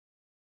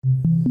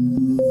Hi,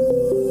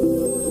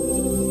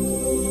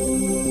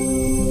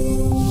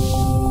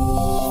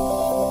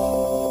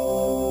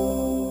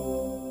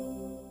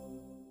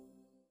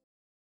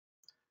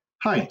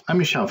 I'm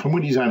Michel from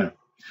StairDesigner.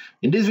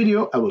 In this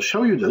video, I will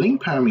show you the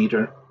link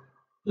parameter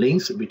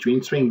links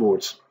between string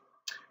boards.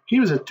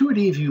 Here is a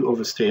 2D view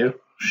of a stair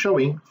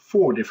showing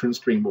 4 different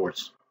string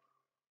boards.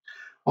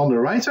 On the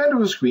right side of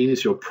the screen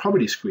is your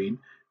property screen,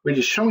 which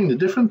is showing the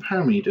different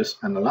parameters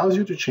and allows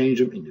you to change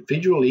them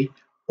individually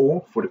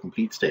or for the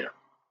complete stair.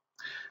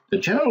 The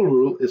general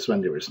rule is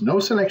when there is no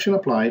selection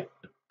applied,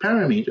 the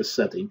parameter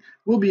setting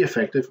will be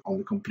effective on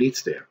the complete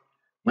stair.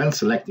 When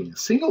selecting a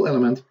single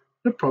element,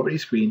 the property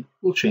screen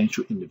will change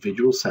to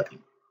individual setting.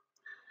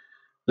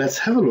 Let's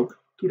have a look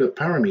to the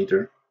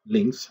parameter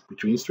links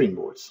between string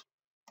boards.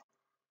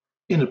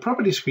 In the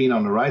property screen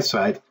on the right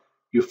side,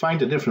 you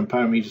find the different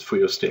parameters for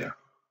your stair.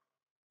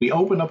 We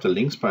open up the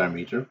links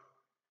parameter,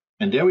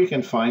 and there we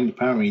can find the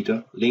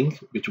parameter link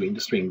between the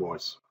string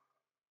boards.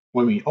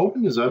 When we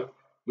open this up,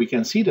 we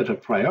can see that the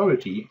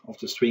priority of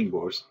the string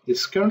boards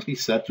is currently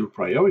set to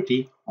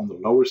priority on the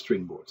lower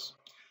string boards.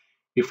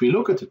 If we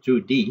look at the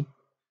 2D,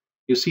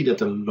 you see that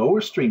the lower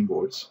string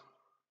boards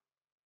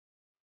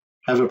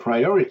have a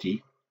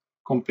priority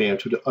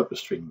compared to the upper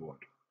string board.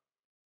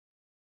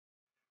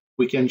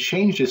 We can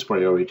change this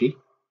priority.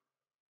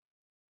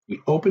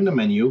 We open the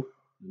menu,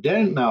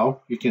 then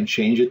now you can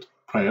change it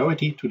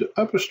priority to the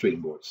upper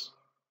string boards.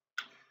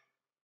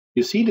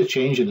 You see the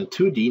change in the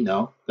 2D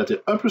now that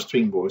the upper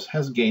string boards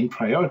has gained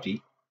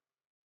priority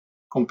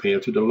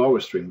compared to the lower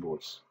string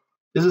boards.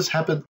 This has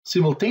happened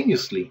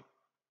simultaneously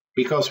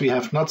because we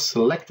have not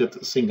selected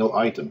a single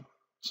item.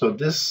 So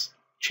this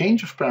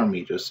change of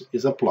parameters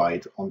is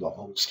applied on the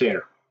whole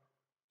stair.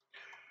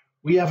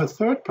 We have a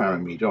third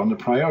parameter on the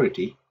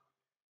priority.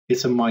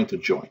 It's a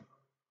mitred join.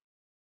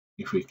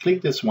 If we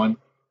click this one,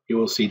 you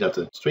will see that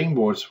the string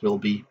boards will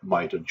be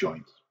mitred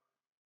joined.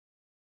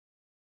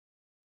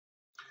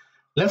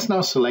 Let's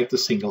now select a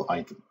single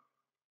item.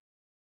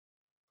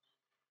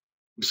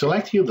 We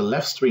select here the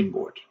left string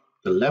board,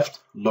 the left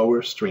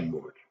lower string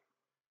board,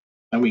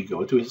 and we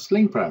go to its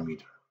link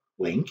parameter,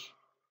 link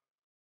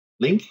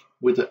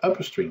with the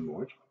upper string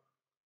board,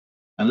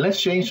 and let's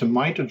change the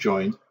mitred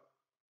join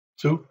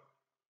to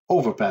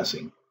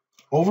overpassing.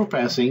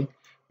 Overpassing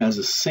has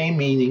the same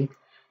meaning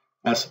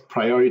as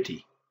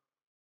priority.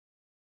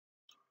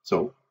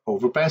 So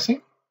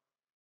overpassing.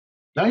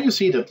 Now you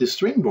see that the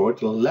string board,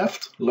 the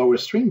left lower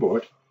string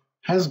board,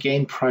 has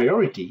gained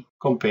priority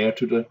compared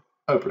to the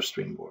upper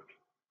string board.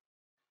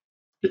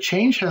 The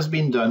change has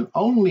been done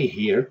only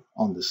here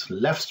on this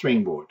left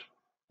string board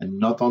and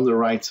not on the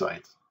right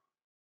side,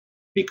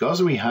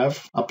 because we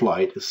have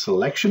applied a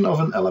selection of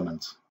an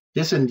element.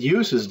 This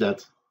induces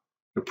that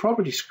the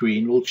property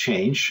screen will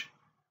change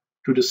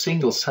to the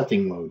single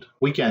setting mode.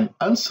 We can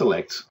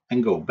unselect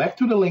and go back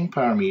to the link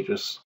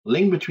parameters,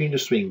 link between the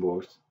string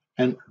boards,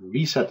 and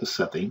reset the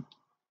setting.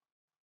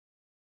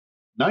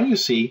 Now you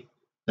see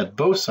that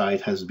both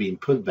sides has been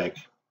put back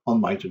on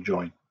mitred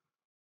join.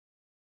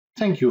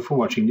 Thank you for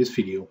watching this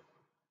video.